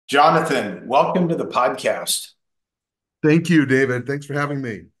Jonathan, welcome to the podcast. Thank you, David. Thanks for having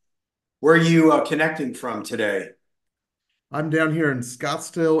me. Where are you connecting from today? I'm down here in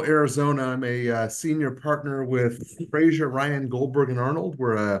Scottsdale, Arizona. I'm a senior partner with Frazier, Ryan, Goldberg, and Arnold.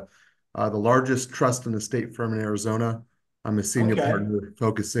 We're the largest trust and estate firm in Arizona. I'm a senior Okay, partner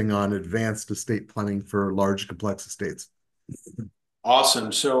focusing on advanced estate planning for large, complex estates.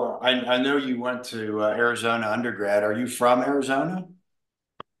 awesome. So I know you went to Arizona undergrad. Are you from Arizona?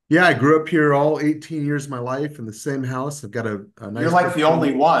 Yeah, I grew up here all 18 years of my life in the same house. I've got a You're nice like big the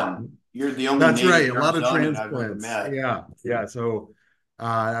only home. one. You're the only That's native right. A lot of Arizonan I've ever transplants. met. Yeah. Yeah. So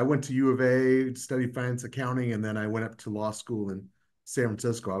I went to U of A, studied finance accounting, and then I went up to law school in San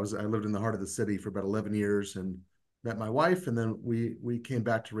Francisco. I lived in the heart of the city for about 11 years and met my wife, and then we came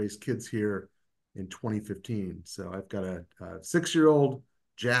back to raise kids here in 2015. So I've got a 6-year-old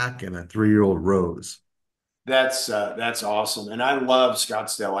Jack and a 3-year-old Rose. That's awesome, and I love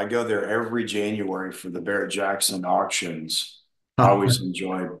Scottsdale. I go there every January for the Barrett Jackson auctions. I always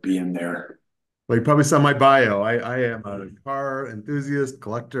enjoy being there. Well, you probably saw my bio. I am a car enthusiast,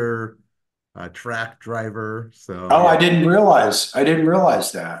 collector, track driver. So Oh, yeah. I didn't realize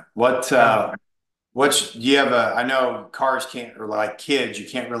that. Yeah. What's do you have a? I know cars can't, or like kids, you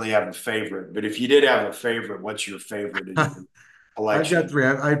can't really have a favorite. But if you did have a favorite, what's your favorite in your I've got collection? three.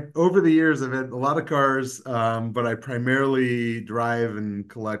 I over the years I've had a lot of cars, but I primarily drive and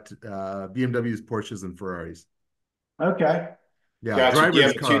collect BMWs, Porsches, and Ferraris. Okay, Yeah, gotcha.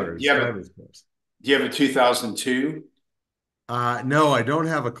 drivers, drivers cars. Do you have a 2002? No, I don't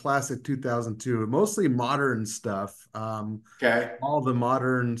have a classic 2002. Mostly modern stuff. Okay, All the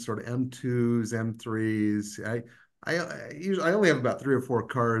modern sort of M2s, M3s. I only have about 3 or 4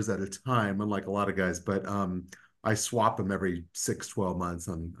 cars at a time, unlike a lot of guys. But I swap them every 6, 12 months.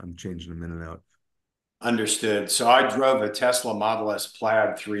 I'm changing them in and out. understood. So I drove a Tesla Model S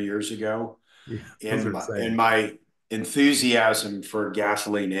Plaid 3 years ago, Yeah, those are and exciting. my enthusiasm for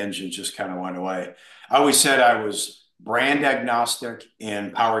gasoline engines just kind of went away. I always said I was brand agnostic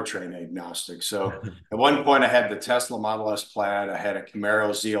and powertrain agnostic. So at one point, I had the Tesla Model S Plaid, I had a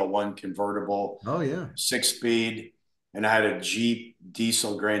Camaro ZL1 convertible, Oh yeah. 6 speed, and I had a Jeep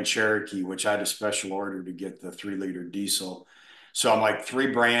diesel Grand Cherokee, which I had a special order to get the 3 liter diesel. So I'm like three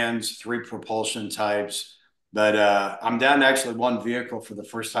brands, three propulsion types. But I'm down to actually one vehicle for the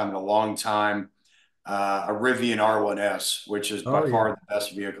first time in a long time, a Rivian R1S, which is by Oh far yeah. the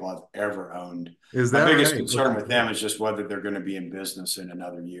best vehicle I've ever owned. Is My that biggest right? concern Okay, with them cool. is just whether they're going to be in business in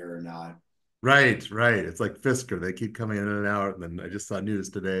another year or not. Right, right. It's like Fisker. They keep coming in and out. And then I just saw news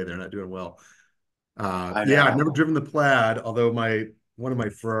today. They're not doing well. I Yeah, I've know. never driven the Plaid, although my one of my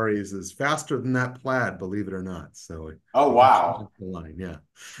Ferraris is faster than that Plaid, believe it or not. So Oh, you can change wow. up the line. Yeah.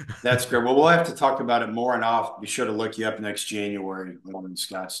 That's great. Well, we'll have to talk about it more, and I'll be sure to look you up next January when I'm in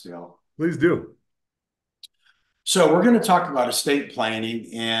Scottsdale. Please do. So we're going to talk about estate planning,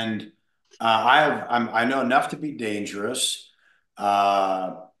 and I know enough to be dangerous.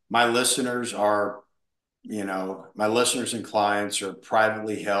 My listeners are, my listeners and clients are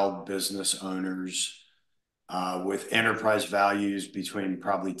privately held business owners with enterprise values between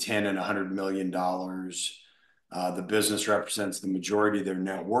probably 10 and $100 million. The business represents the majority of their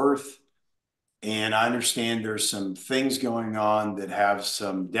net worth. And I understand there's some things going on that have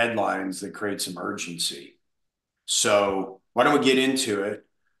some deadlines that create some urgency. So why don't we get into it?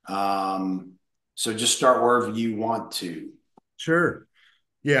 So just start wherever you want to. Sure.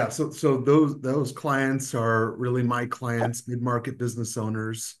 Yeah. So those clients are really my clients, mid-market business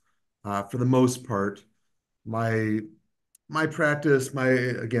owners, for the most part. My my practice, my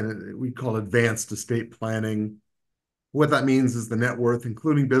again, we call it advanced estate planning. What that means is the net worth,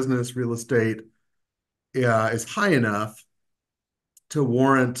 including business, real estate, is high enough to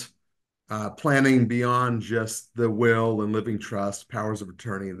warrant planning beyond just the will and living trust, powers of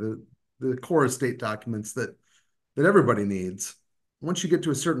attorney, the core estate documents that everybody needs. Once you get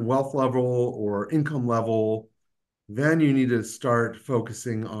to a certain wealth level or income level, then you need to start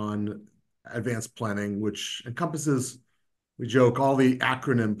focusing on advanced planning, which encompasses, we joke, all the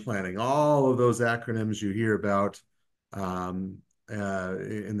acronym planning, all of those acronyms you hear about um,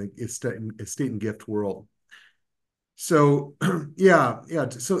 in the estate and gift world. So yeah.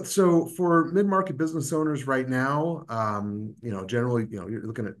 So for mid-market business owners right now, generally, you're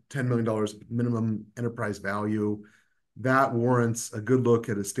looking at $10 million minimum enterprise value. That warrants a good look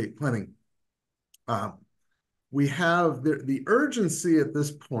at estate planning. Um, we have the urgency at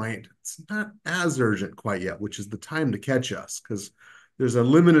this point. It's not as urgent quite yet, which is the time to catch us because there's a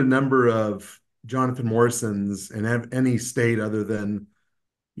limited number of Jonathon Morrisons in any state other than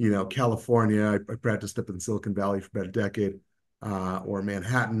California. I practiced up in Silicon Valley for about a decade. or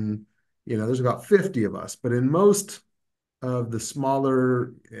Manhattan, there's about 50 of us. But in most of the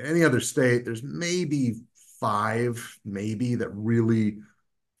smaller, any other state, there's maybe five, maybe that really,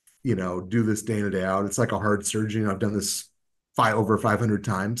 do this day in and day out. It's like a hard surgeon. I've done this over 500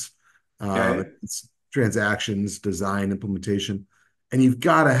 times. Okay. It's transactions, design, implementation. And you've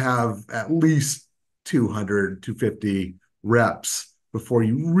got to have at least 200, 250 reps before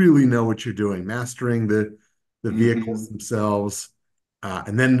you really know what you're doing, mastering the vehicles Hmm. themselves,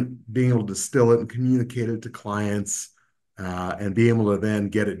 and then being able to distill it and communicate it to clients, and be able to then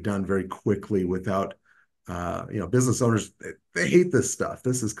get it done very quickly without, business owners, they hate this stuff.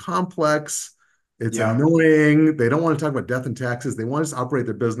 This is complex. It's Yep. annoying. They don't want to talk about death and taxes. They want us to operate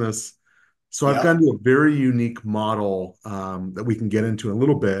their business. So I've gone Yep. to a very unique model, that we can get into in a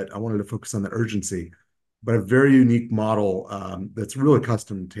little bit. I wanted to focus on the urgency, but a very unique model, that's really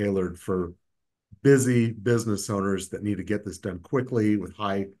custom tailored for busy business owners that need to get this done quickly with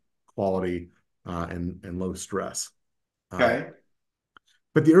high quality, and low stress. Um, Okay.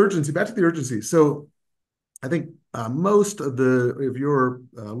 but the urgency, back to the urgency. So I think, most of your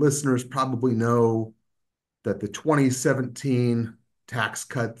listeners probably know that the 2017 Tax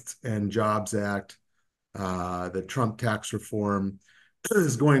Cuts and Jobs Act, the Trump tax reform,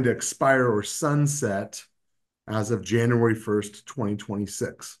 is going to expire or sunset as of January 1st,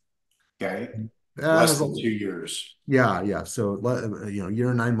 2026. Okay. That Less has a, than 2 years. yeah, yeah. So, year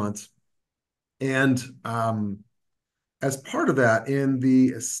and 9 months. And, as part of that, in the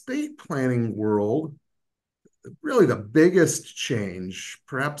estate planning world, really the biggest change,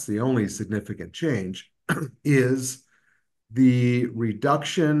 perhaps the only significant change, is the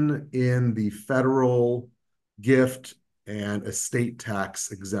reduction in the federal gift and estate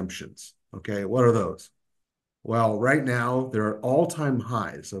tax exemptions. Okay, what are those? Well, right now they're at all-time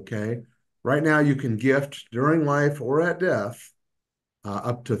highs. Okay, right now you can gift during life or at death,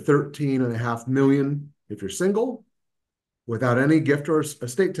 up to 13.5 million if you're single without any gift or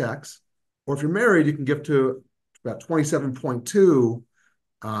estate tax. Or if you're married, you can gift to about 27.2,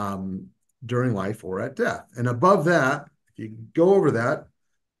 um, during life or at death. And above that, if you go over that,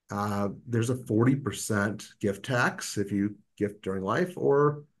 there's a 40% gift tax if you gift during life,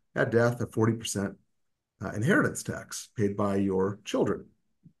 or at death, a 40% inheritance tax paid by your children.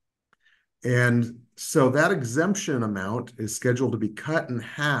 And so that exemption amount is scheduled to be cut in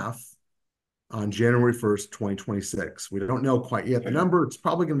half on January 1st, 2026. We don't know quite yet the Okay. number. It's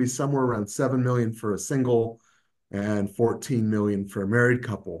probably going to be somewhere around 7 million for a single and 14 million for a married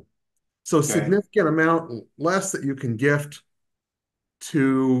couple. So Okay. significant amount less that you can gift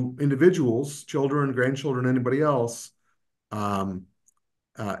to individuals, children, grandchildren, anybody else, um,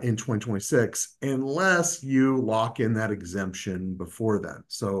 in 2026, unless you lock in that exemption before then.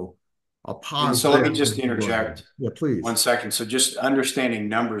 So I'll And pause so let there me and just you can go ahead. interject Yeah, one please. second. So just understanding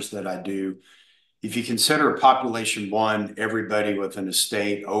numbers that I do, if you consider population one, everybody with an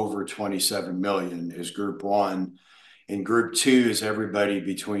estate over 27 million is group one, and group two is everybody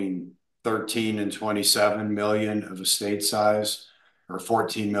between 13 and 27 million of estate size, or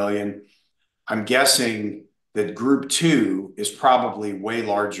 14 million. I'm guessing that group two is probably way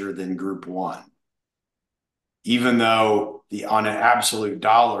larger than group one, even though the on an absolute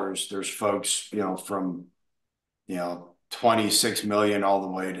dollars, there's folks, from 26 million all the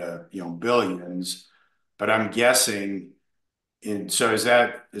way to, billions. But I'm guessing, and so is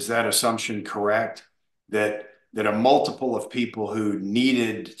that assumption correct? That a multiple of people who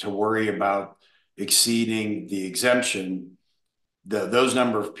needed to worry about exceeding the exemption, those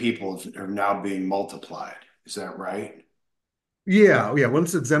number of people are now being multiplied. Is that right? Yeah, yeah.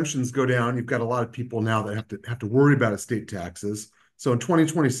 Once exemptions go down, you've got a lot of people now that have to worry about estate taxes. So in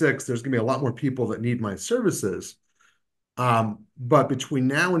 2026, there's going to be a lot more people that need my services. But between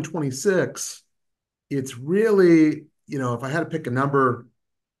now and 26, it's really, if I had to pick a number,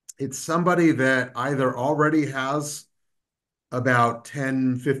 it's somebody that either already has about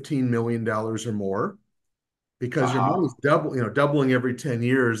 10, $15 million or more, because your Uh-huh. money's doubling every 10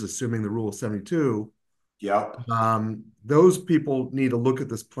 years, assuming the rule of 72. Yep. Those people need to look at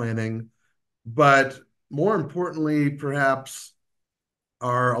this planning. But more importantly, perhaps,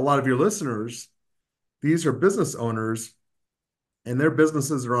 are a lot of your listeners. These are business owners, and their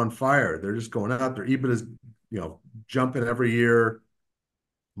businesses are on fire. They're just going up. Their EBIT is, jumping every year.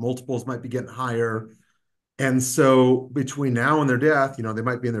 Multiples might be getting higher. And so between now and their death, they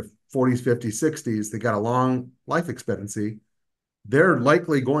might be in their 40s, 50s, 60s. They got a long life expectancy. They're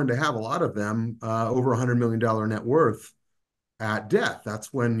likely going to have a lot of them, over $100 million net worth at death.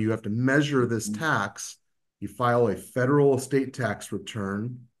 That's when you have to measure this tax. You file a federal estate tax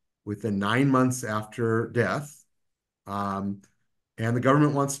return within 9 months after death. and the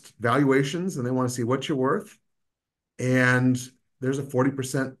government wants valuations and they want to see what you're worth. And there's a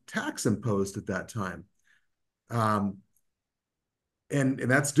 40% tax imposed at that time. Um, and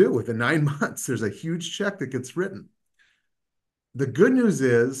that's due within 9 months. There's a huge check that gets written. The good news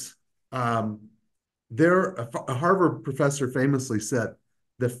is, um, a Harvard professor famously said,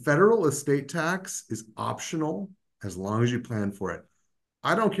 the federal estate tax is optional as long as you plan for it.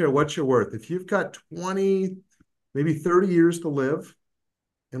 I don't care what you're worth. If you've got 20, maybe 30 years to live,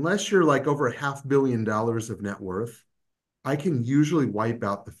 unless you're like over $500 million of net worth, I can usually wipe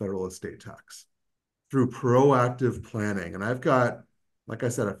out the federal estate tax through proactive planning. And I've got, like I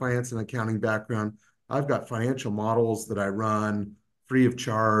said, a finance and accounting background. I've got financial models that I run free of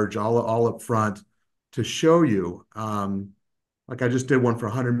charge, all up front to show you. Like I just did one for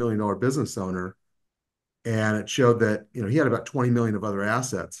a $100 million business owner, and it showed that he had about 20 million of other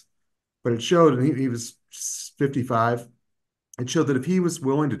assets, but it showed, and he was 55. It showed that if he was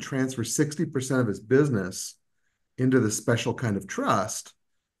willing to transfer 60% of his business into the special kind of trust,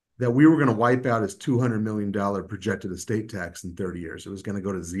 that we were going to wipe out his $200 million projected estate tax in 30 years. It was going to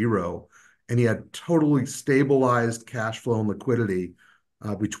go to zero. And he had totally stabilized cash flow and liquidity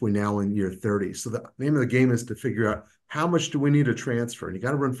between now and year 30. So the name of the game is to figure out how much do we need to transfer. And you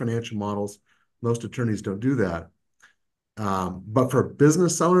got to run financial models. Most attorneys don't do that. But for a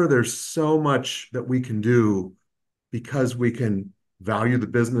business owner, there's so much that we can do because we can value the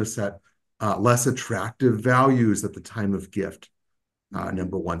business at less attractive values at the time of gift.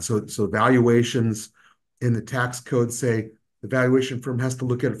 Number one. So valuations in the tax code say the valuation firm has to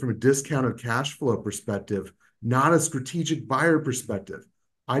look at it from a discounted cash flow perspective, not a strategic buyer perspective.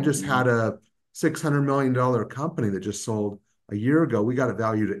 I just had a $600 million company that just sold a year ago. We got it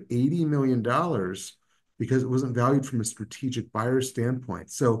valued at $80 million because it wasn't valued from a strategic buyer standpoint.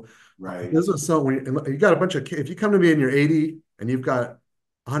 So Right. business, so when you got a bunch of, if you come to me and you're 80 and you've got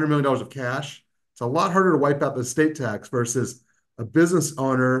 $100 million of cash, it's a lot harder to wipe out the estate tax versus a business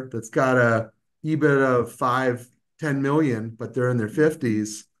owner that's got a EBIT of 5, 10 million, but they're in their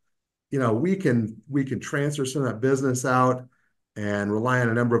 50s. We can transfer some of that business out and rely on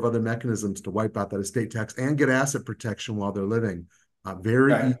a number of other mechanisms to wipe out that estate tax and get asset protection while they're living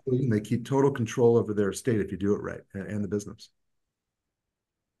very Okay. easily, and they keep total control over their estate if you do it right, and the business.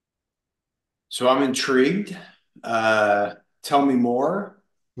 So I'm intrigued. Tell me more.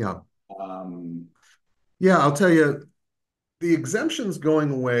 Yeah. Um, Yeah, I'll tell you, the exemptions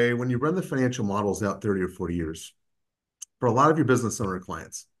going away when you run the financial models out 30 or 40 years for a lot of your business owner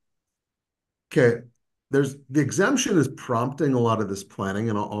clients. Okay, there's the exemption is prompting a lot of this planning,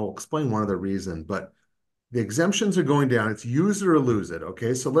 and I'll explain one other reason, but the exemptions are going down. It's use it or lose it.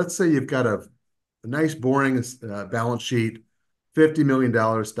 Okay, so let's say you've got a nice, boring balance sheet, $50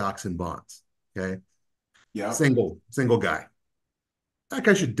 million stocks and bonds. Okay, yeah. single guy. That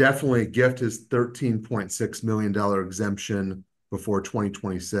guy should definitely gift his $13.6 million exemption before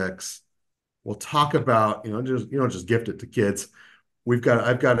 2026. We'll talk about, just just gift it to kids.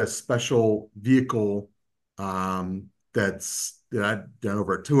 I've got a special vehicle that I've done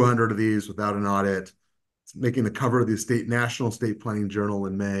over 200 of these without an audit. It's making the cover of the National Estate Planning Journal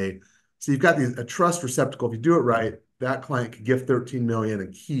in May. So you've got a trust receptacle. If you do it right, that client could gift 13 million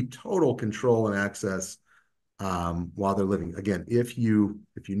and keep total control and access while they're living. Again, if you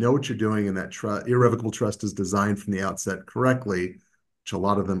know what you're doing and that irrevocable trust is designed from the outset correctly, which a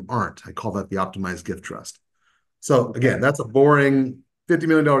lot of them aren't. I call that the optimized gift trust. So again, Okay. that's a boring $50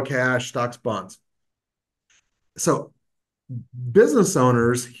 million cash, stocks, bonds. So business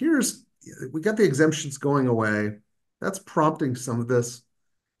owners, we got the exemptions going away. That's prompting some of this.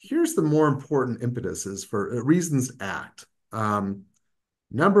 Here's the more important impetuses for reasons act.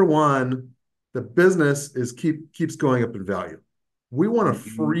 Number one, the business keeps going up in value. We want to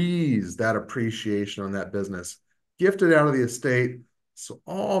Mhm. freeze that appreciation on that business, gift it out of the estate. So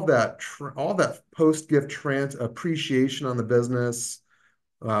all that post gift trans appreciation on the business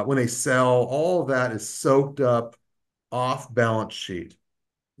when they sell, all of that is soaked up off balance sheet.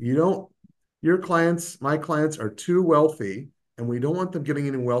 You don't, my clients are too wealthy, and we don't want them getting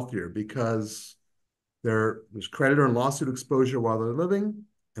any wealthier because there's creditor and lawsuit exposure while they're living,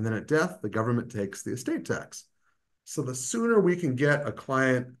 and then at death, the government takes the estate tax. So the sooner we can get a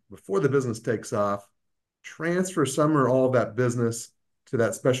client before the business takes off, transfer some or all of that business to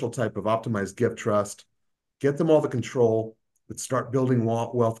that special type of optimized gift trust, get them all the control, but start building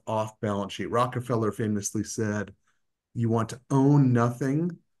wealth off balance sheet. Rockefeller famously said, you want to own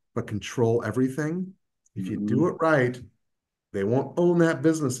nothing but control everything. If you do Mhm. it right, they won't own that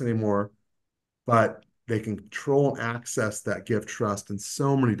business anymore, but they can control and access that gift trust in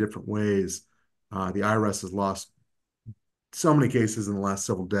so many different ways. The IRS has lost so many cases in the last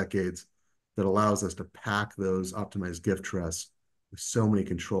several decades that allows us to pack those optimized gift trusts with so many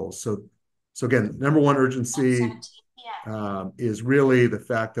controls. So again, number one urgency is really the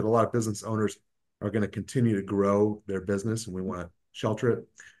fact that a lot of business owners are going to continue to grow their business, and we want to shelter it.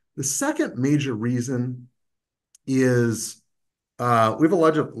 The second major reason is we have a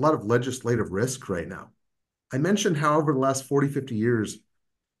lot of legislative risk right now. I mentioned how over the last 40, 50 years,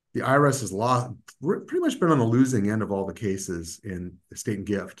 the IRS has lost, pretty much been on the losing end of all the cases in estate and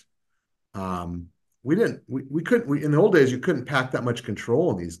gift. Um, we couldn't, in the old days, you couldn't pack that much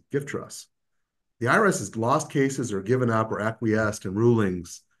control in these gift trusts. The IRS has lost cases or given up or acquiesced in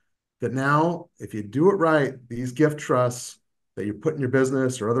rulings that now, if you do it right, these gift trusts that you're putting your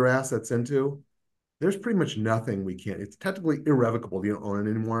business or other assets into, there's pretty much nothing we can't. It's technically irrevocable. You don't own it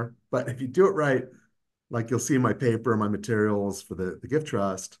anymore. But if you do it right, like you'll see in my paper, my materials for the gift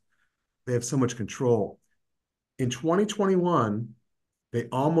trust, they have so much control. In 2021, they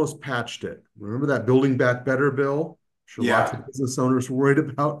almost patched it. Remember that Building Back Better bill? I'm sure lots Yeah. of business owners were worried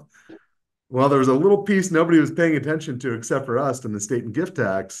about. Well, there was a little piece nobody was paying attention to except for us in the state and gift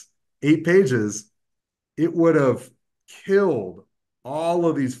tax, 8 pages. It would have killed all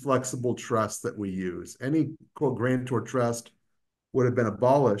of these flexible trusts that we use. Any quote grantor trust would have been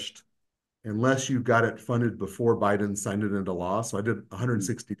abolished unless you got it funded before Biden signed it into law. So I did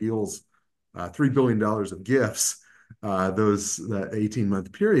 160 deals, $3 billion of gifts, that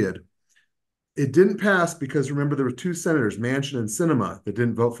 18-month period. It didn't pass because remember there were two senators, Manchin and Sinema, that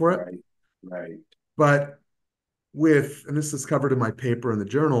didn't vote for it. Right. Right. But and this is covered in my paper in the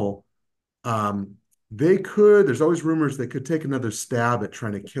journal, um, there's always rumors they could take another stab at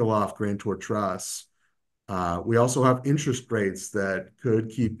trying to kill off grantor trusts. We also have interest rates that could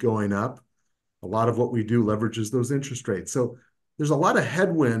keep going up. A lot of what we do leverages those interest rates. So there's a lot of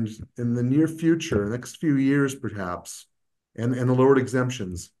headwind in the near future, next few years perhaps, and the lowered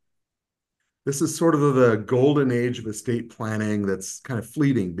exemptions. This is sort of the golden age of estate planning that's kind of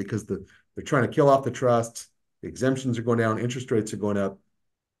fleeting because they're trying to kill off the trusts, the exemptions are going down, interest rates are going up.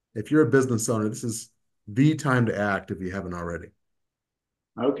 If you're a business owner, this is the time to act if you haven't already.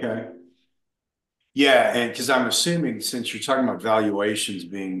 Okay. Yeah, and because I'm assuming since you're talking about valuations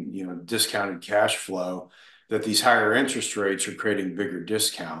being, discounted cash flow, that these higher interest rates are creating bigger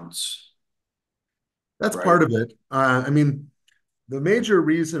discounts, That's part right? of it. I mean, the major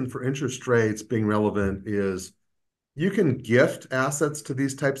reason for interest rates being relevant is you can gift assets to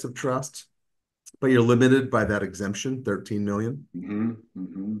these types of trusts, but you're limited by that exemption, 13 million. Mm-hmm.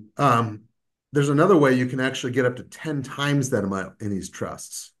 Mm-hmm. Um, there's another way you can actually get up to 10 times that amount in these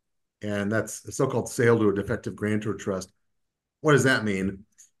trusts. And that's a so-called sale to a defective grantor trust. What does that mean? It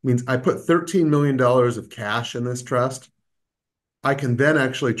means I put $13 million of cash in this trust. I can then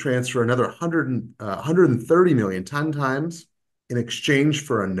actually transfer another 130 million 10 times in exchange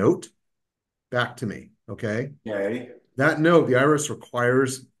for a note back to me. Okay. Okay. That note, the IRS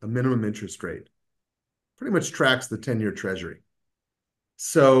requires a minimum interest rate, pretty much tracks the 10-year treasury.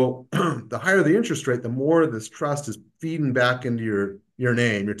 So the higher the interest rate, the more this trust is feeding back into your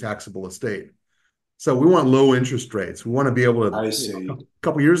name, your taxable estate. So we want low interest rates. We want to be able to, I a see.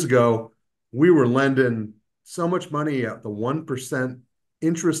 couple of years ago, we were lending so much money at the 1%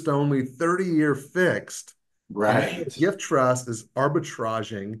 interest only 30-year fixed. And now the Right. gift trust is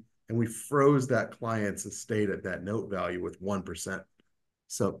arbitraging, and we froze that client's estate at that note value with 1%.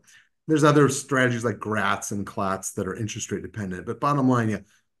 So there's other strategies like GRATs and CLATs that are interest rate dependent. But bottom line, yeah,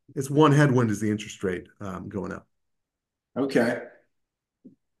 it's one headwind is the interest rate going up. Okay.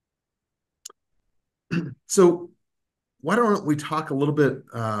 So why don't we talk a little bit?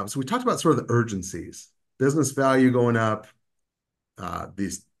 So we talked about sort of the urgencies, business value going up.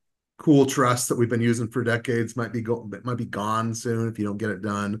 These cool trusts that we've been using for decades might be gone soon if you don't get it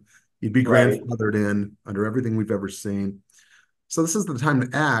done. You'd be Right. grandfathered in under everything we've ever seen. So this is the time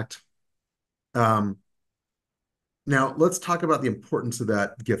to act. Um, Now let's talk about the importance of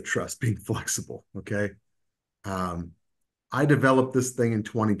that gift trust being flexible. Okay. Um, I developed this thing in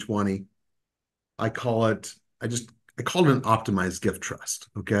 2020. I call it, I called it an optimized gift trust.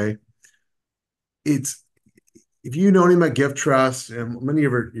 Okay. It's, if you know anything about gift trust, and many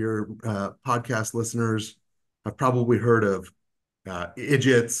of your podcast listeners have probably heard of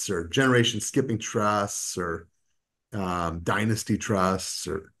idiots or generation skipping trusts or dynasty trusts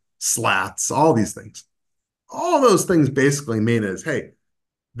or slats, all these things. All those things basically mean is, hey,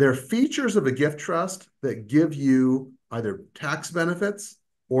 they're features of a gift trust that give you either tax benefits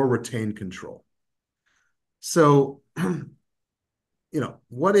or retain control. So,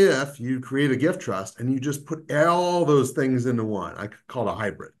 what if you create a gift trust and you just put all those things into one? I call it a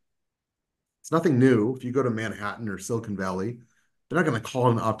hybrid. It's nothing new. If you go to Manhattan or Silicon Valley, they're not going to call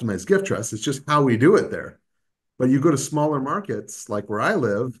it an optimized gift trust. It's just how we do it there. But you go to smaller markets like where I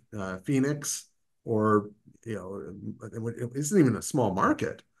live, Phoenix, or it isn't even a small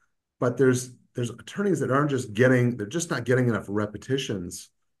market, but there's attorneys that aren't just getting, they're just not getting enough repetitions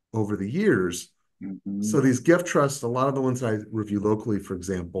over the years. So Mhm. these gift trusts, a lot of the ones that I review locally, for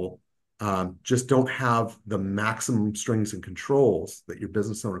example, just don't have the maximum strings and controls that your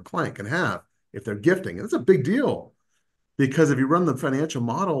business owner client can have if they're gifting. And it's a big deal because if you run the financial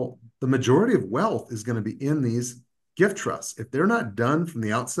model, the majority of wealth is going to be in these gift trusts. If they're not done from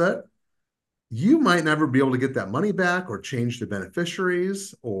the outset, you might never be able to get that money back or change the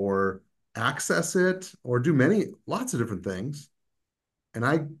beneficiaries or access it or do lots of different things. And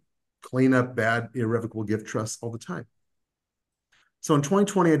I clean up bad irrevocable gift trusts all the time. So in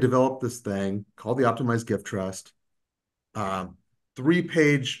 2020, I developed this thing called the Optimized Gift Trust, um,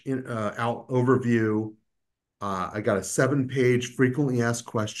 3-page out overview. I got a 7-page frequently asked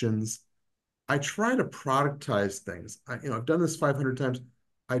questions. I try to productize things. I've done this 500 times.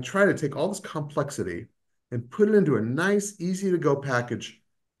 I try to take all this complexity and put it into a nice, easy to go package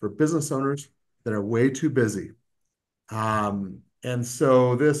for business owners that are way too busy. And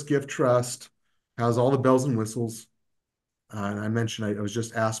so this gift trust has all the bells and whistles. And I mentioned I was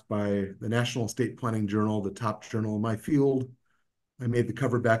just asked by the National Estate Planning Journal, the top journal in my field. I made the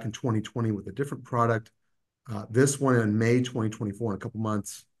cover back in 2020 with a different product. This one in May 2024, in a couple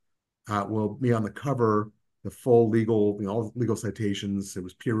months, will be on the cover, the full legal, all legal citations. It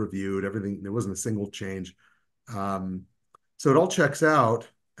was peer reviewed, everything. There wasn't a single change. Um, so it all checks out.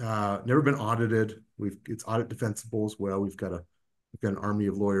 Never been audited. It's audit defensible as well. We've got an army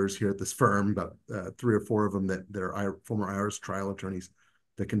of lawyers here at this firm, about 3 or 4 of them that are former IRS trial attorneys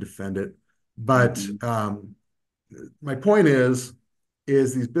that can defend it. But Mhm. my point is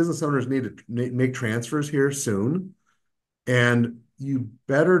these business owners need to make transfers here soon, and you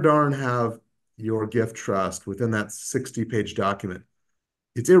better darn have your gift trust within that 60-page document.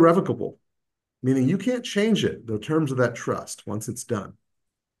 It's irrevocable, meaning you can't change it, the terms of that trust, once it's done.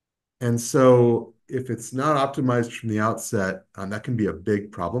 And so if it's not optimized from the outset, that can be a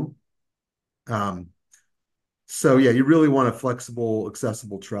big problem. Um, so yeah, you really want a flexible,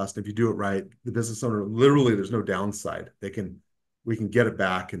 accessible trust. If you do it right, the business owner, literally, there's no downside. We can get it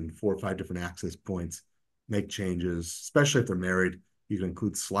back in 4 or 5 different access points, make changes, especially if they're married. You can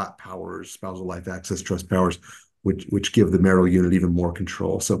include SLAP powers, spousal life access trust powers, which give the marital unit even more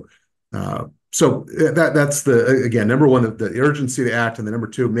control. So that's the, again, number one, the urgency to act, and the number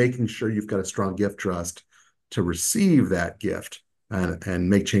two, making sure you've got a strong gift trust to receive that gift and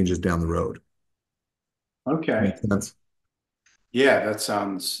make changes down the road. Okay. Makes sense. Yeah,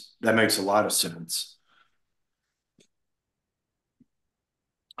 that makes a lot of sense.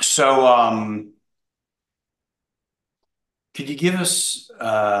 So, could you give us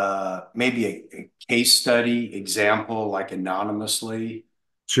maybe a case study example, like anonymously,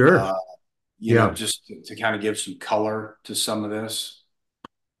 Sure. uh, Yeah. just to kind of give some color to some of this?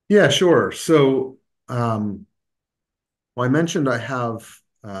 Yeah, sure. So, well, I mentioned I have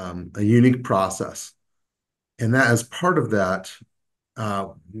a unique process, and that as part of that,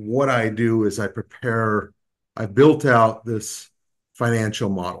 what I do is I built out this financial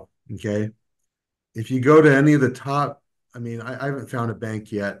model. Okay. If you go to any of the top, I mean, I haven't found a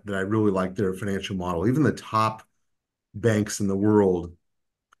bank yet that I really like their financial model. Even the top banks in the world,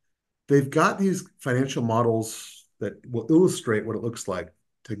 they've got these financial models that will illustrate what it looks like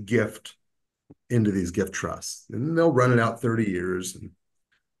to gift into these gift trusts. And they'll run it out 30 years.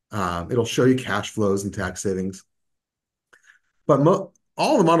 And it'll show you cash flows and tax savings. But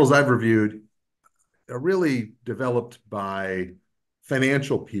all the models I've reviewed are really developed by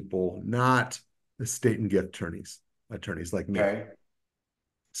financial people, not estate and gift attorneys like me. Okay.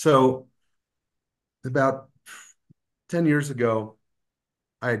 So about 10 years ago,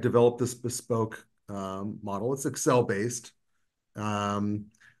 I developed this bespoke model. It's Excel based. Um,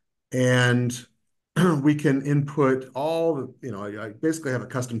 and we can input all I basically have it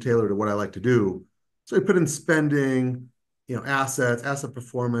custom tailored to what I like to do. So I put in spending, assets, asset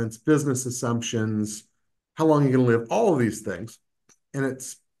performance, business assumptions, how long you're going to live, all of these things. And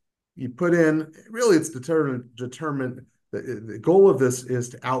you put in, really, it's determined. The goal of this is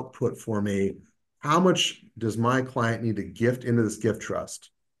to output for me how much does my client need to gift into this gift trust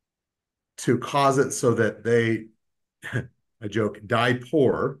to cause it so that they, I joke, die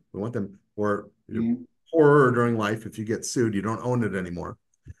poor. We want them, or you're Mhm. poorer during life. If you get sued, you don't own it anymore.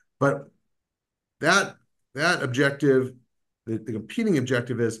 But that that objective, the competing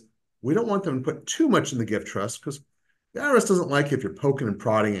objective is we don't want them to put too much in the gift trust because The IRS doesn't like if you're poking and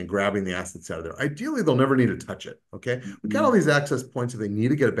prodding and grabbing the assets out of there. Ideally, they'll never need to touch it. Okay. We got all Mhm. these access points. If they need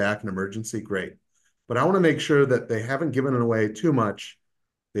to get it back in emergency, great. But I want to make sure that they haven't given it away too much.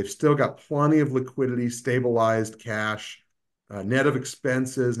 They've still got plenty of liquidity, stabilized cash, net of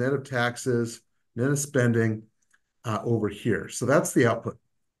expenses, net of taxes, net of spending over here. So that's the output.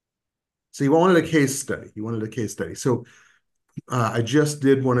 So you wanted a case study. You wanted a case study. So I just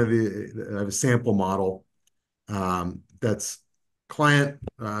did one of the, I have a sample model that's client,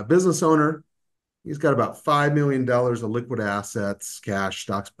 business owner. He's got about $5 million of liquid assets, cash,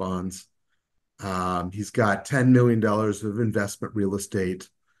 stocks, bonds. He's got $10 million of investment real estate.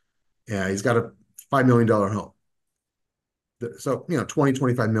 Yeah, he's got a $5 million home. So, 20,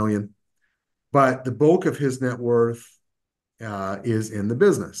 25 million. But the bulk of his net worth is in the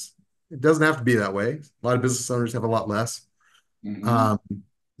business. It doesn't have to be that way. A lot of business owners have a lot less. Mhm. Um,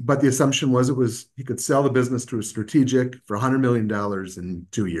 but the assumption was he could sell the business to a strategic for $100 million in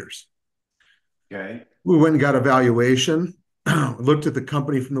 2 years. Okay. We went and got a valuation, looked at the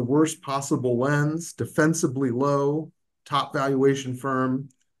company from the worst possible lens, defensively low, top valuation firm,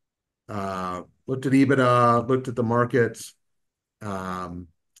 looked at EBITDA, looked at the market, um,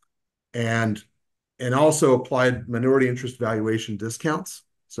 and also applied minority interest valuation discounts.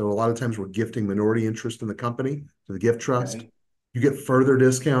 So a lot of times we're gifting minority interest in the company to the gift trust. Okay. You get further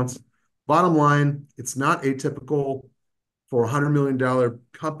discounts. Bottom line, it's not atypical for a $100 million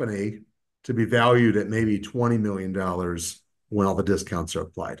company to be valued at maybe $20 million when all the discounts are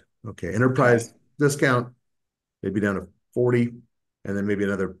applied. Okay, Okay. enterprise discount maybe down to 40, and then maybe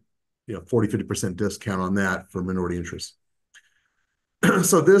another 40, 50% discount on that for minority interest.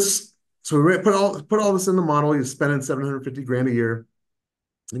 so this so we put all this in the model. You're spending 750 grand a year,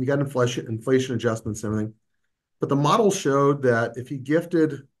 and you got inflation adjustments and everything. But the model showed that if he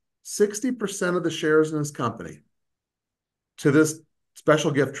gifted 60% of the shares in his company to this special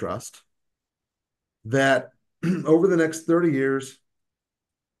gift trust, that over the next 30 years,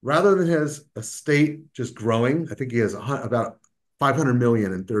 rather than his estate just growing, I think he has about 500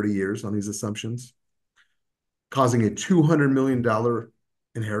 million in 30 years on these assumptions, causing a $200 million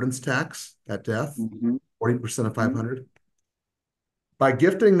inheritance tax at death, Mhm. 40% of Mhm. 500. By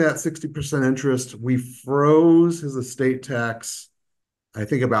gifting that 60% interest, we froze his estate tax, I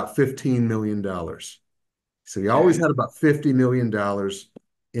think about $15 million. So he always Okay. had about $50 million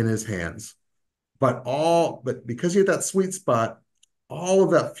in his hands. But because he had that sweet spot, all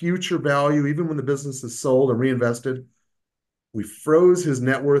of that future value, even when the business is sold and reinvested, we froze his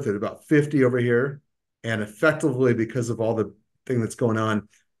net worth at about 50 over here. And effectively, because of all the thing that's going on,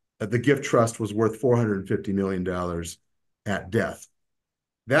 the gift trust was worth $450 million at death.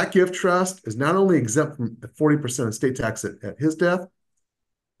 That gift trust is not only exempt from 40% estate tax at his death,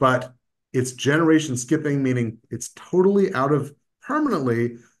 but it's generation skipping, meaning it's totally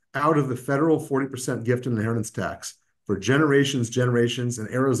permanently out of the federal 40% gift and inheritance tax for generations. In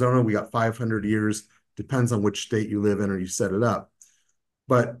Arizona, we got 500 years, depends on which state you live in or you set it up.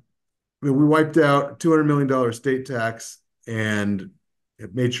 But I mean, we wiped out $200 million state tax and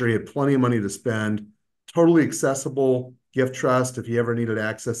it made sure he had plenty of money to spend. Totally accessible gift trust if he ever needed to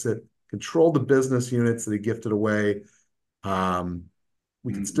access it. Control the business units that he gifted away. Um,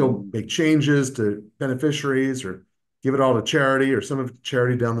 we can still Mhm. make changes to beneficiaries or give it all to charity or some of it to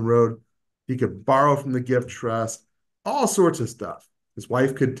charity down the road. He could borrow from the gift trust, all sorts of stuff. His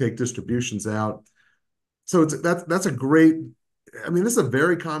wife could take distributions out. So that's a great. I mean, this is a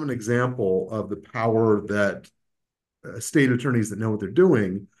very common example of the power that state attorneys that know what they're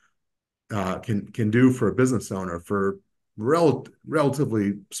doing can do for a business owner for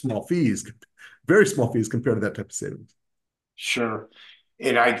relatively small fees, very small fees compared to that type of savings. Sure.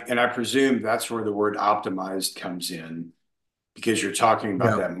 And I presume that's where the word optimized comes in because you're talking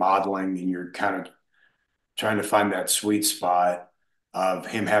about Yeah. that modeling and you're kind of trying to find that sweet spot of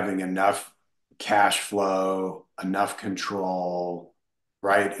him having enough cash flow, enough control,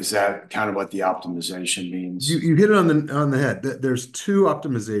 right? Is that kind of what the optimization You means? you hit it on the head. There's two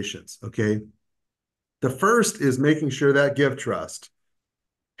optimizations. Okay. The first is making sure that give trust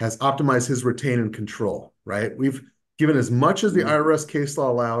has optimized his retain and control, right? We've given as much as the Mhm. IRS case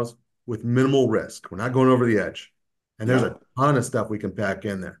law allows with minimal risk. We're not going over the edge. And there's Yeah. a ton of stuff we can pack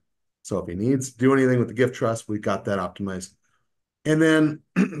in there. So if he needs to do anything with the gift trust, we've got that optimized. And then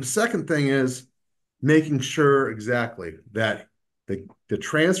the second thing is making sure exactly that the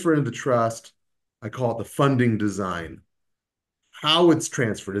transfer into the trust, I call it the funding design. How it's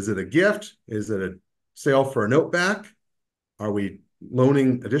transferred. Is it a gift? Is it a sale for a note back? Are we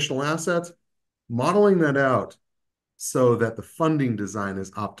loaning additional assets? Modeling that out so that the funding design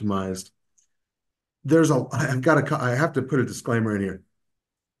is optimized. I have to put a disclaimer in here.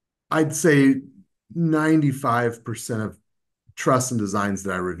 I'd say 95% of trusts and designs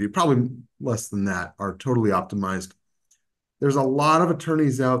that I review, probably less than that, are totally optimized. There's a lot of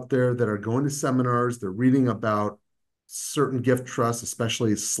attorneys out there that are going to seminars, they're reading about certain gift trusts,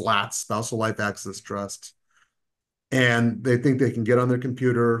 especially SLATs, spousal life access trusts, and they think they can get on their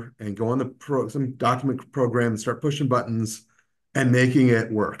computer and go on some document program and start pushing buttons and making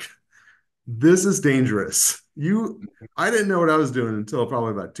it work. This is dangerous. I didn't know what I was doing until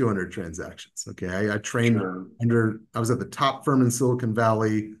probably about 200 transactions. Okay. I trained Sure. I was at the top firm in Silicon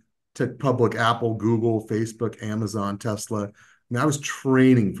Valley, took public Apple, Google, Facebook, Amazon, Tesla. And I was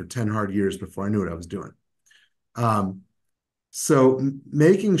training for 10 hard years before I knew what I was doing. Um, so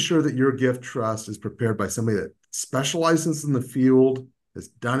making sure that your gift trust is prepared by somebody that specializes in the field, has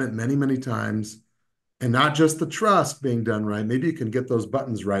done it many, many times, and not just the trust being done right. Maybe you can get those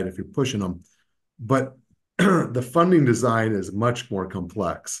buttons right if you're pushing them, but the funding design is much more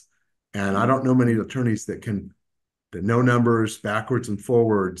complex. And I don't know many attorneys that know numbers backwards and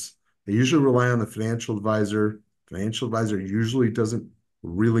forwards. They usually rely on the financial advisor. Financial advisor usually doesn't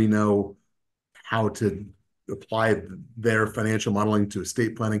really know how to apply their financial modeling to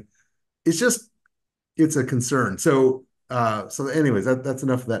estate planning. It's just, it's a concern. So anyways, that's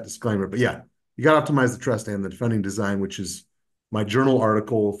enough of that disclaimer. But yeah, you got to optimize the trust and the funding design, which is my journal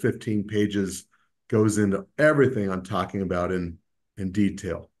article, 15 pages, goes into everything I'm talking about in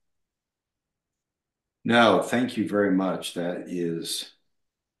detail. No, thank you very much. That is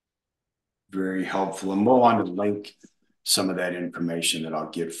very helpful. And we'll want to link some of that information that I'll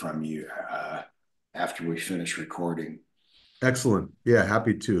get from you after we finish recording. Excellent. Yeah,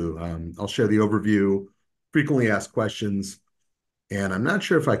 happy to. I'll share the overview, frequently asked questions, and I'm not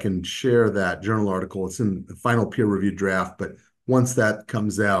sure if I can share that journal article. It's in the final peer review draft, but once that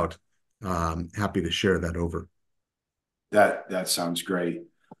comes out, happy to share that over. That sounds great.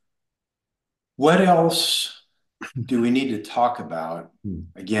 What else do we need to talk about? Hmm.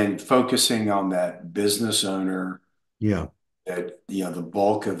 Again, focusing on that business owner Yeah. that the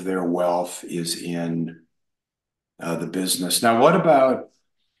bulk of their wealth is in the business. Now, what about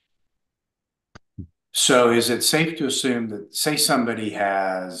so is it safe to assume that say somebody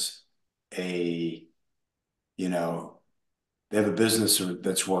has a you know they have a business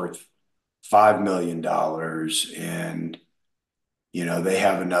that's worth $5 million and they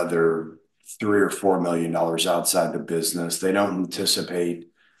have another $3 or $4 million outside the business. They don't anticipate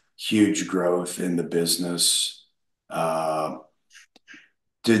huge growth in the business. Uh,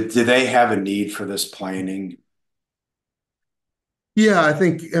 do they have a need for this planning? Yeah, I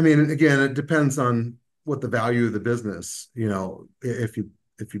mean, again, it depends on what the value of the business, if you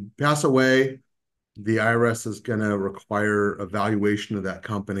pass away, the IRS is going to require a valuation of that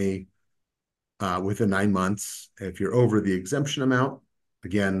company within 9 months. If you're over the exemption amount,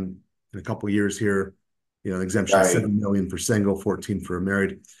 again, in a couple of years here, the exemption is Right, 7 million for single, 14 for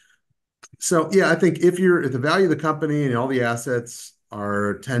married. So yeah, I think if the value of the company and all the assets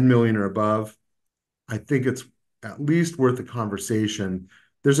are 10 million or above, I think it's at least worth a conversation.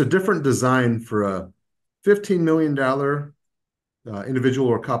 There's a different design for a $15 million individual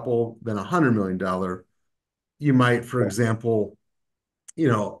or couple than a $100 million. You might, for example,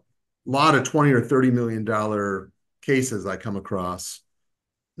 a lot of 20 or $30 million cases I come across,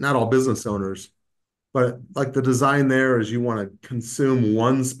 not all business owners, but like the design there is you want to consume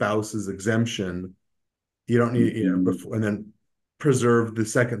one spouse's exemption. You don't need, before, and then preserve the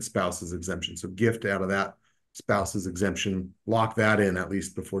second spouse's exemption. So gift out of that spouse's exemption, lock that in at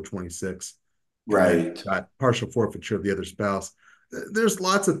least before 26, and then right. got partial forfeiture of the other spouse. There's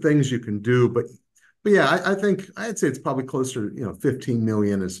lots of things you can do, but yeah, I think I'd say it's probably closer, 15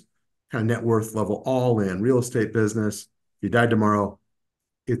 million is kind of net worth level all in real estate business. If you died tomorrow,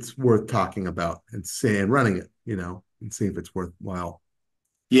 it's worth talking about and saying running it, and see if it's worthwhile.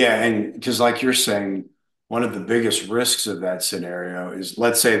 Yeah, and because like you're saying, one of the biggest risks of that scenario is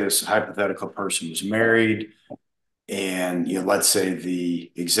let's say this hypothetical person was married and let's say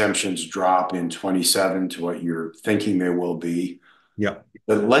the exemptions drop in 27 to what you're thinking they will be. Yep.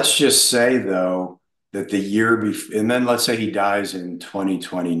 But let's just say though that the year before, and then let's say he dies in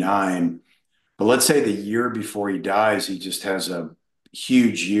 2029, but let's say the year before he dies, he just has a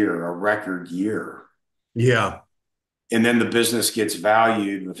huge year, a record year. Yeah. And then the business gets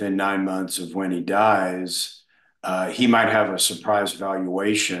valued within 9 months of when he dies. He might have a surprise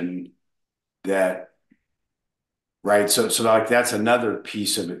valuation that right. So like that's another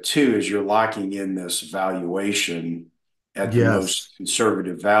piece of it too, is you're locking in this valuation at the most Yes.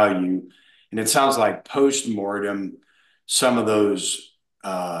 conservative value. And it sounds like post-mortem, some of those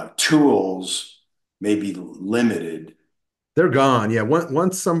tools maybe limited. They're gone. Yeah.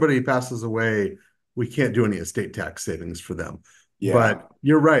 Once somebody passes away, we can't do any estate tax savings for them. But Yeah,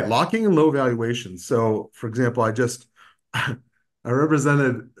 you're right, locking in low valuations. So, for example, I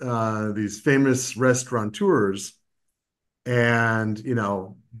represented these famous restaurateurs, and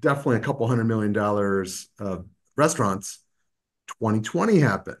definitely a couple $100 million of restaurants. 2020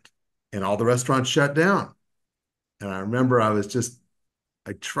 happened, and all the restaurants shut down. And I remember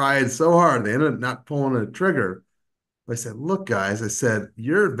I tried so hard. They ended up not pulling a trigger. I said, look, guys, I said,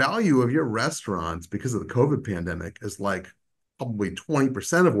 your value of your restaurants because of the COVID pandemic is like probably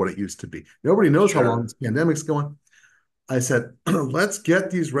 20% of what it used to be. Nobody knows how long sure. this pandemic's going. I said, let's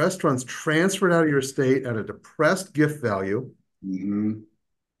get these restaurants transferred out of your estate at a depressed gift value. Hmm.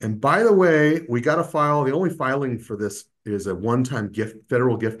 And by the way, we got to file, the only filing for this is a one-time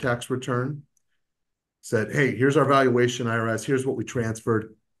federal gift tax return. Said, hey, here's our valuation, IRS, here's what we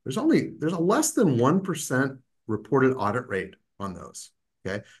transferred. There's a less than 1% reported audit rate on those.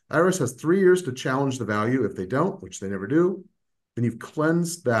 Okay. IRS has 3 years to challenge the value. If they don't, which they never do, then you've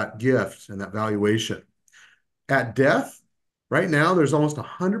cleansed that gift and that valuation. At death, right now, there's almost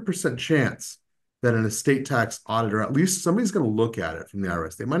 100% chance that an estate tax auditor, at least somebody's going to look at it from the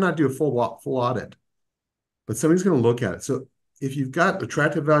IRS. They might not do a full audit, but somebody's going to look at it. So if you've got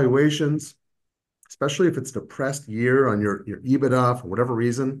attractive valuations, especially if it's a depressed year on your EBITDA for whatever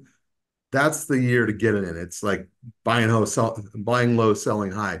reason, that's the year to get it in. It's like buying low,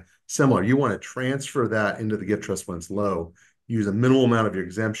 selling high. Similar, you want to transfer that into the gift trust when it's low, use a minimal amount of your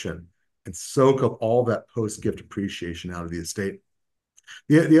exemption, and soak up all that post-gift appreciation out of the estate.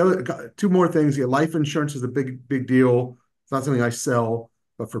 The other two more things, yeah, life insurance is a big deal. It's not something I sell,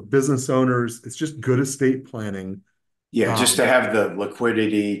 but for business owners, it's just good estate planning. Yeah, just Um, to have the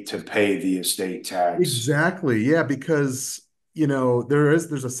liquidity to pay the estate tax. exactly, yeah, because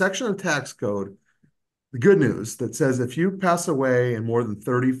there's a section of tax code, the good news, that says if you pass away and more than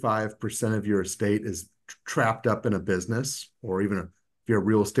 35% of your estate is trapped up in a business, or even if you're a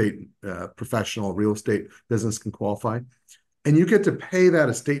real estate professional, real estate business can qualify, and you get to pay that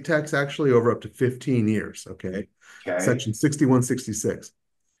estate tax actually over up to 15 years. Okay. Okay. Section 6166.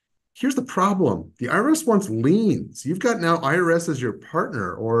 Here's the problem. The IRS wants liens. You've got now IRS as your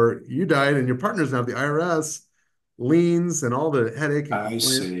partner, or you died and your partner's now the IRS, liens and all the headache and I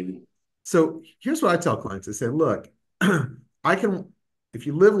compliance. see. So here's what I tell clients. I say, look, I can, if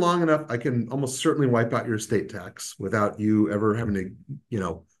you live long enough, I can almost certainly wipe out your estate tax without you ever having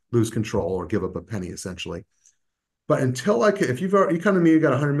to, lose control or give up a penny, essentially. But until I can, if you come to me, you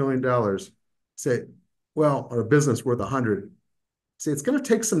got $100 million, say, well, or a business worth 100, say it's going to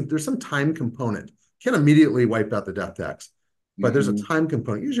take there's some time component. Can't immediately wipe out the death tax, but there's a Hmm. time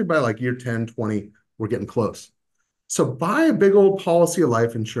component. Usually by like year 10, 20, we're getting close. So buy a big old policy of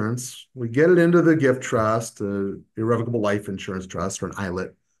life insurance. We get it into the gift trust, irrevocable life insurance trust, or an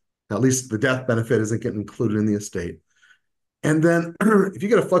ILIT. At least the death benefit isn't getting included in the estate. And then if you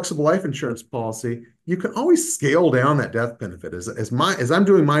get a flexible life insurance policy, you can always scale down that death benefit. As I'm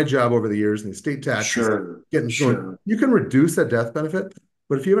doing my job over the years and the estate tax is Sure, getting going, sure. you can reduce that death benefit.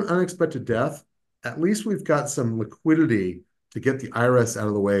 But if you have an unexpected death, at least we've got some liquidity to get the IRS out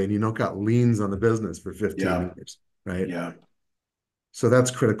of the way, and you don't got liens on the business for 15 Yeah, years, right? yeah. So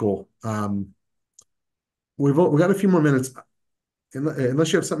that's critical. We got a few more minutes.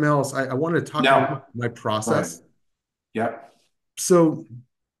 Unless you have something else, I wanted to talk a little bit No, about my go ahead. process. Yep. So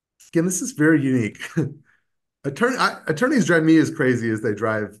again, this is very unique. Attorneys drive me as crazy as they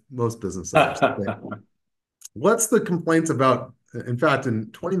drive most business owners. Okay. What's the complaints about? In fact,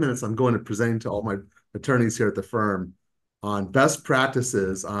 in 20 minutes, I'm going to present to all my attorneys here at the firm on best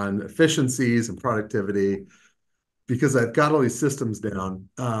practices, on efficiencies and productivity, because I've got all these systems down.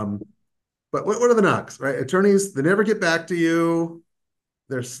 But what are the knocks, right? Attorneys, they never get back to you.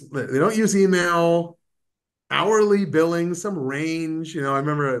 They don't use email, hourly billing, some range. I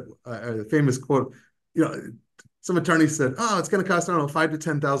remember a famous quote. You know, some attorney said, "Oh, it's going to cost, I don't know, $5,000 to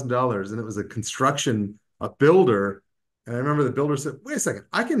 $10,000," and it was a builder. And I remember the builder said, "Wait a second,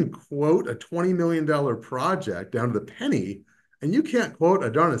 I can quote a $20 million project down to the penny, and you can't quote a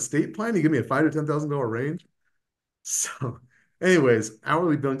darn estate plan. You give me a $5,000 to $10,000 range." So, anyways,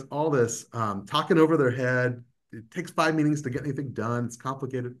 hourly billings, all this, talking over their head. It takes 5 meetings to get anything done. It's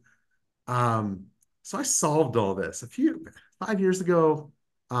complicated. Um, so I solved all this 5 years ago.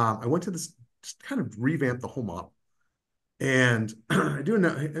 I went to this, just kind of revamp the whole model, and I do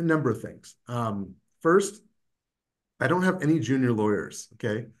a number of things. First, I don't have any junior lawyers.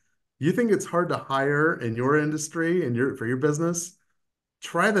 Okay, you think it's hard to hire in your industry and for your business?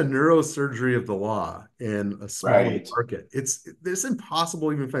 try the neurosurgery of the law in a smaller Right. market. It's impossible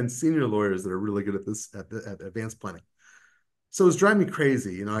to even find senior lawyers that are really good at this at advanced planning. So it's driving me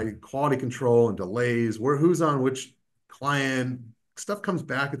crazy. Quality control and delays, who's on which client, stuff comes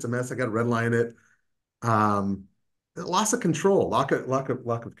back, it's a mess. I got to redline it. Um, Loss of control, lack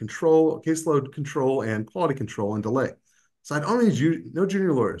of control, caseload control, and quality control and delay. So I'd only no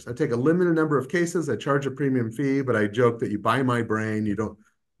junior lawyers. I take a limited number of cases. I charge a premium fee, but I joke that you buy my brain, you don't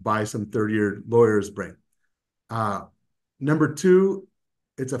buy some third-year lawyer's brain. Uh, Number two,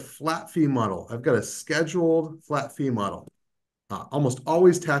 it's a flat fee model. I've got a scheduled flat fee model, almost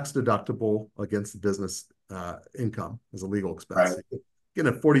always tax deductible against the business income as a legal expense. Right.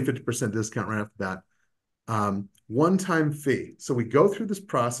 Getting a 40-50% discount right off the bat. One-time fee. So we go through this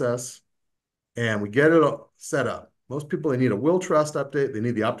process and we get it set up. Most people, they need a will trust update. They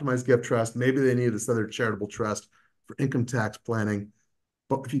need the optimized gift trust. Maybe they need this other charitable trust for income tax planning.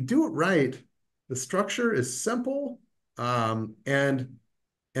 But if you do it right, the structure is simple, and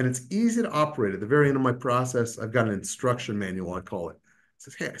it's easy to operate. At the very end of my process, I've got an instruction manual, I call it. It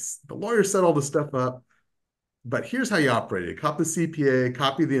says, hey, the lawyer set all this stuff up, but here's how you operate it. Copy the CPA,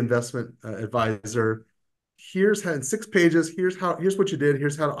 copy the investment advisor. Here's how in 6 pages, here's what you did,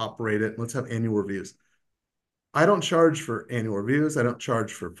 here's how to operate it. Let's have annual reviews. I don't charge for annual reviews. I don't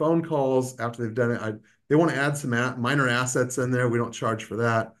charge for phone calls after they've done it. They want to add some minor assets in there. We don't charge for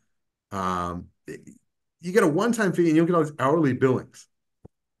that. You get a one-time fee and you'll get all these hourly billings.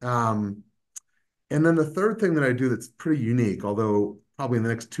 Um, and then the third thing that I do that's pretty unique, although probably in the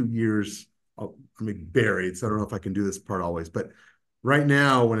next 2 years, I mean, buried. So I don't know if I can do this part always. But right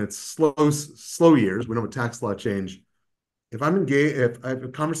now, when it's slow years, we don't have a tax law change. If I'm engaged, if I have a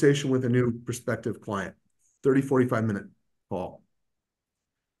conversation with a new prospective client, 30, 45-minute call,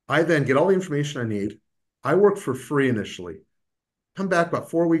 I then get all the information I need. I work for free initially. Come back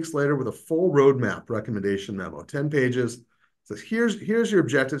about 4 weeks later with a full roadmap recommendation memo, 10 pages. It says, here's your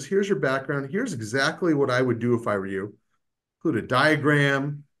objectives, here's your background, here's exactly what I would do if I were you. Include a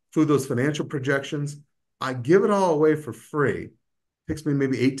diagram, include those financial projections. I give it all away for free. It takes me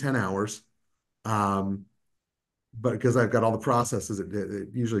maybe 8, 10 hours. But because I've got all the processes, it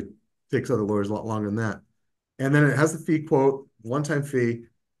usually takes other lawyers a lot longer than that. And then it has the fee quote, one-time fee.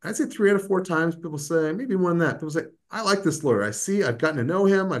 I'd say 3 out of 4 times people say, maybe more than that. People say, I like this lawyer. I've gotten to know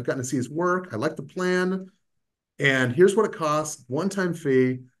him. I've gotten to see his work. I like the plan. And here's what it costs, one-time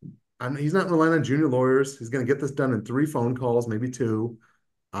fee. He's not relying on junior lawyers. He's going to get this done in 3 phone calls, maybe 2.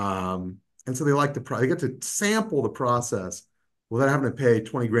 And so they get to sample the process without having to pay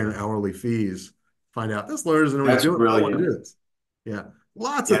 20 grand in hourly fees. Find out this lawyer doesn't know what he's That's doing. I don't know what it brilliant. is. Yeah.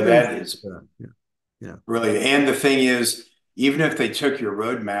 Lots Yeah, of things. that is Yeah. Yeah. brilliant. And the thing is, even if they took your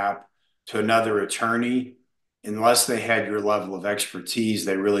roadmap to another attorney, unless they had your level of expertise,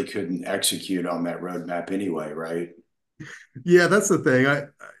 they really couldn't execute on that roadmap anyway, right? Yeah, that's the thing.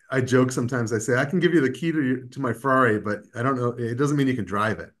 I joke sometimes. I say I can give you the key to my Ferrari, but I don't know. It doesn't mean you can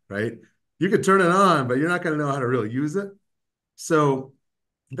drive it, right? You could turn it on, but you're not going to know how to really use it. So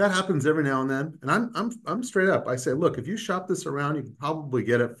that happens every now and then. And I'm straight up. I say, look, if you shop this around, you can probably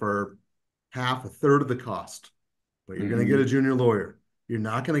get it for half, a third of the cost, but you're going to get a Mm-hmm. junior lawyer. You're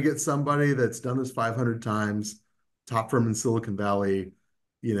not going to get somebody that's done this 500 times, top firm in Silicon Valley.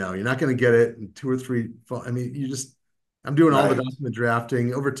 You're not going to get it in 2 or 3. I mean, I'm doing all the Right, document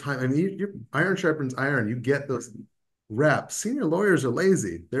drafting over time. I mean, iron sharpens iron. You get those reps. Senior lawyers are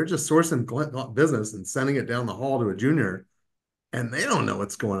lazy. They're just sourcing business and sending it down the hall to a junior, and they don't know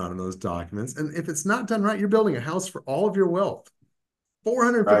what's going on in those documents. And if it's not done right, you're building a house for all of your wealth.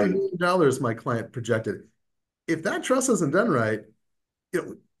 $450 right, million, my client projected. If that trust isn't done right,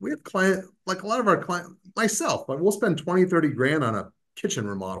 we have client, like a lot of our client, myself, but we'll spend 20, 30 grand on a kitchen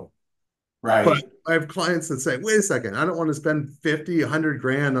remodel. But right. I have clients that say, wait a second, I don't want to spend 50, 100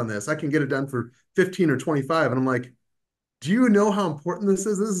 grand on this. I can get it done for 15 or 25. And I'm like, do you know how important this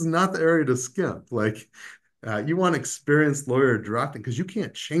is? This is not the area to skimp. Like, you want experienced lawyer drafting because you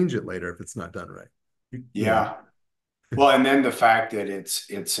can't change it later if it's not done right. You know, Yeah. Well, and then the fact that it's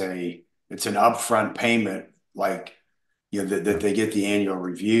an upfront payment, like that they get the annual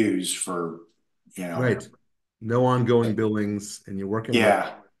reviews for, you know, right. No ongoing billings, and you're working with,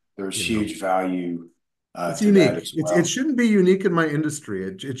 yeah, there's you know, huge value it's to that unique. as It well. shouldn't be unique in my industry.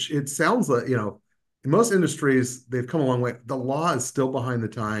 It sounds like, in most industries, they've come a long way. The law is still behind the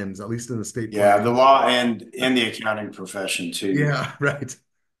times, at least in the estate Yeah, planning. the law and the accounting profession too. Yeah, right.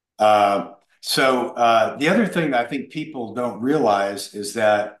 The other thing that I think people don't realize is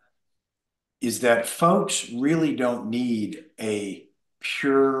that folks really don't need a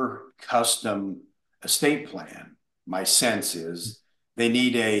pure custom estate plan. My sense is they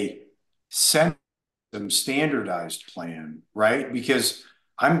need a system standardized plan, right? Because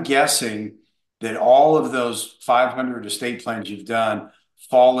I'm guessing that all of those 500 estate plans you've done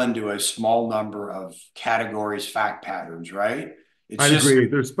fall into a small number of categories, fact patterns, right? It's I'd just agree.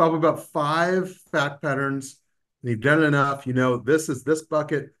 There's probably about five fact patterns. And you've done enough. This is this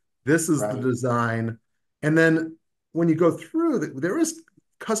bucket. This is the right. design. And then when you go through, there is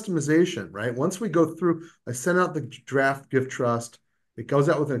customization, right? Once we go through, I send out the draft gift trust. It goes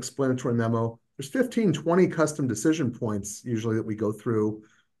out with an explanatory memo. There's 15, 20 custom decision points usually that we go through.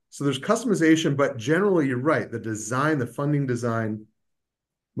 So there's customization, but generally you're right. The design, the funding design,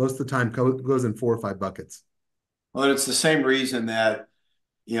 most of the time goes in 4 or 5 buckets. Well, it's the same reason that,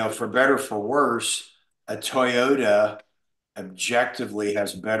 for better for worse, a Toyota objectively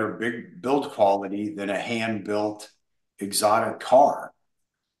has better big build quality than a hand built exotic car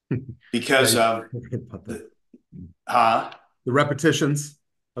Yeah, because of about that. the, huh? The repetitions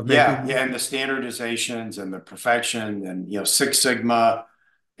of Yeah, making yeah, them. and the standardizations and the perfection and Six Sigma,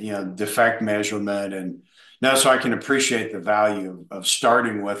 defect measurement and now so I can appreciate the value of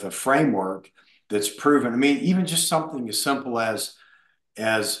starting with a framework that's proven. I mean, even just something as simple as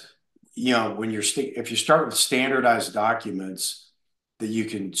when if you start with standardized documents that you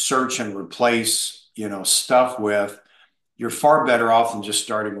can search and replace stuff with, you're far better off than just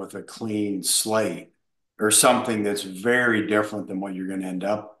starting with a clean slate or something that's very different than what you're going to You're end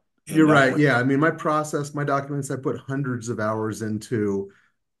up right. with. Yeah. I mean, my process, my documents, I put hundreds of hours into,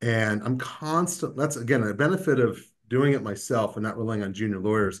 and I'm constant. That's again a benefit of doing it myself and not relying on junior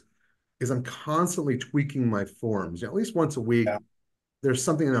lawyers, is I'm constantly tweaking my forms. At least once a week, Yeah, there's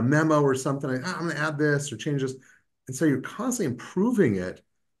something in a memo or something. I'm going to add this or change this. And so you're constantly improving it.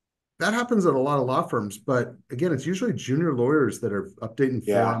 That happens at a lot of law firms, but again, it's usually junior lawyers that are updating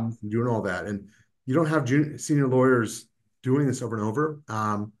yeah, forms and doing all that. And you don't have senior lawyers doing this over and over.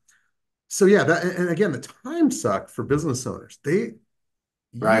 So yeah, that and again, the time suck for business owners. You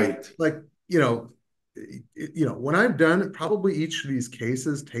right, like, when I've done it, probably each of these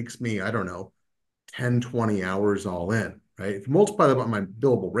cases takes me, I don't know, 10, 20 hours all in, right? If you multiply that by my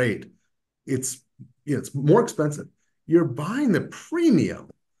billable rate, it's it's more expensive. You're buying the premium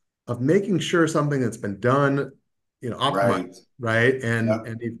of making sure something that's been done, right. optimized, right?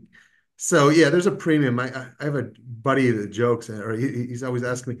 Yep, So yeah, there's a premium. I have a buddy that jokes, or he's always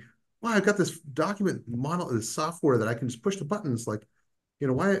asking me, "Wow, I've got this document model, this software that I can just push the buttons. Like,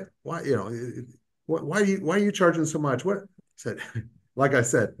 why, why are you charging so much?" What I said, like I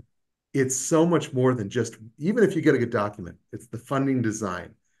said, it's so much more than just, even if you get a good document, it's the funding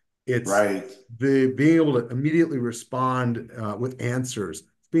design. It's right, the being able to immediately respond with answers,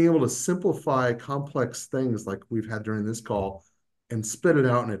 being able to simplify complex things like we've had during this call and spit it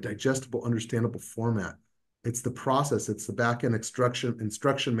out in a digestible, understandable format. It's the process, it's the back end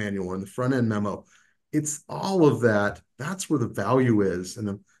instruction manual and the front end memo. It's all of that. That's where the value is.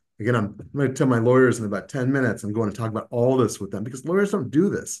 And again, I'm going to tell my lawyers in about 10 minutes, I'm going to talk about all this with them because lawyers don't do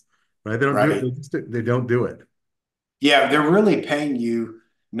this, right? They don't do right. it. They don't do it. Yeah, they're really paying you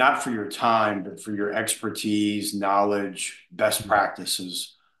not for your time, but for your expertise, knowledge, best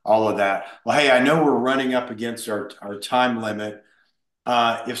practices, all of that. Well, hey, I know we're running up against our time limit.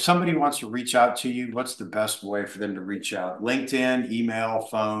 If somebody wants to reach out to you, what's the best way for them to reach out? LinkedIn, email,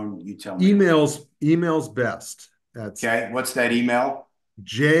 phone, you tell me. Emails best. That's Okay, what's that email?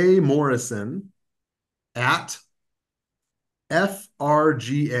 jmorrison at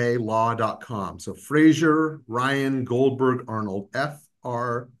frgalaw.com. So Fraser, Ryan, Goldberg, Arnold,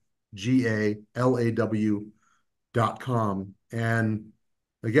 frgalaw.com. And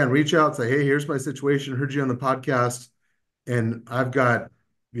again, reach out, say, hey, here's my situation. Heard you on the podcast. And I've got,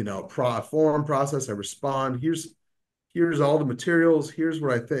 form process. I respond. Here's all the materials. Here's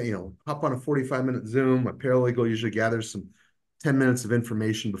what I think, hop on a 45-minute Zoom. My paralegal usually gathers some 10 minutes of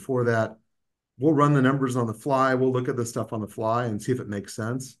information before that. We'll run the numbers on the fly. We'll look at the stuff on the fly and see if it makes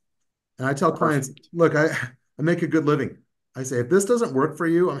sense. And I tell clients, Perfect. look, I make a good living. I say, if this doesn't work for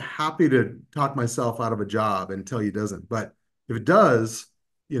you, I'm happy to talk myself out of a job until it doesn't. But if it does,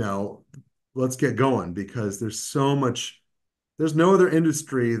 you know, let's get going because there's no other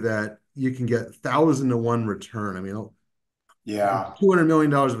industry that you can get 1,000 to 1 return. I mean, Yeah. $200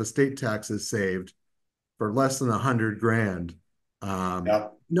 million of estate taxes saved for less than 100 grand.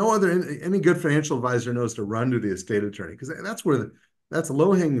 Yep. No other any good financial advisor knows to run to the estate attorney because that's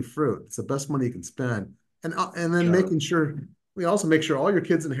low hanging fruit. It's the best money you can spend, and then Sure. making sure we also make sure all your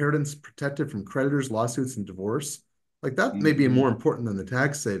kids' inheritance is protected from creditors, lawsuits, and divorce. Like that may be more Mhm. important than the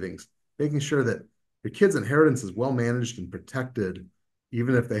tax savings. Making sure that your kids' inheritance is well managed and protected,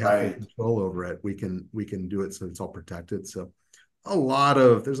 even if they have full Right. control over it. We can do it so it's all protected. So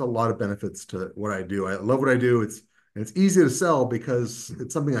there's a lot of benefits to what I do. I love what I do. It's easy to sell because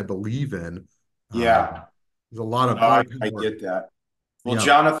it's something I believe in. Yeah, There's no, a lot of I power. get that. Well, Yeah.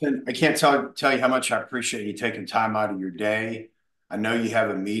 Jonathan, I can't tell you how much I appreciate you taking time out of your day. I know you have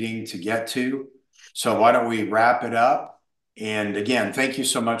a meeting to get to, so why don't we wrap it up? And again, thank you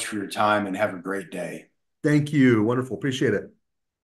so much for your time and have a great day. Thank you. Wonderful. Appreciate it.